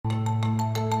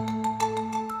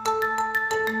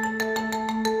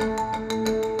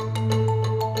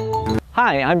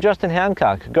Hi, I'm Justin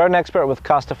Hancock, garden expert with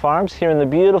Costa Farms here in the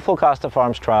beautiful Costa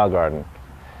Farms trial garden.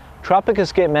 Tropic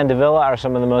Escape Mandevilla are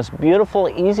some of the most beautiful,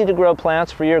 easy to grow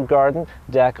plants for your garden,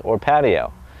 deck, or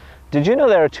patio. Did you know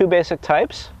there are two basic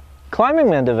types? Climbing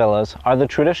Mandevillas are the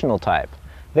traditional type.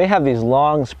 They have these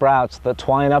long sprouts that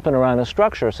twine up and around a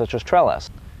structure such as trellis.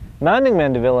 Mounding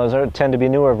Mandevillas tend to be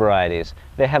newer varieties.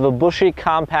 They have a bushy,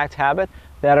 compact habit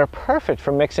that are perfect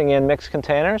for mixing in mixed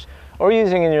containers or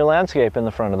using in your landscape in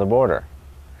the front of the border.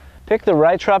 Pick the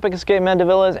right Tropic Escape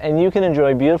Mandevillas and you can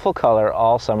enjoy beautiful color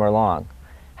all summer long.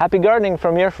 Happy gardening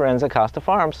from your friends at Costa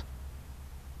Farms.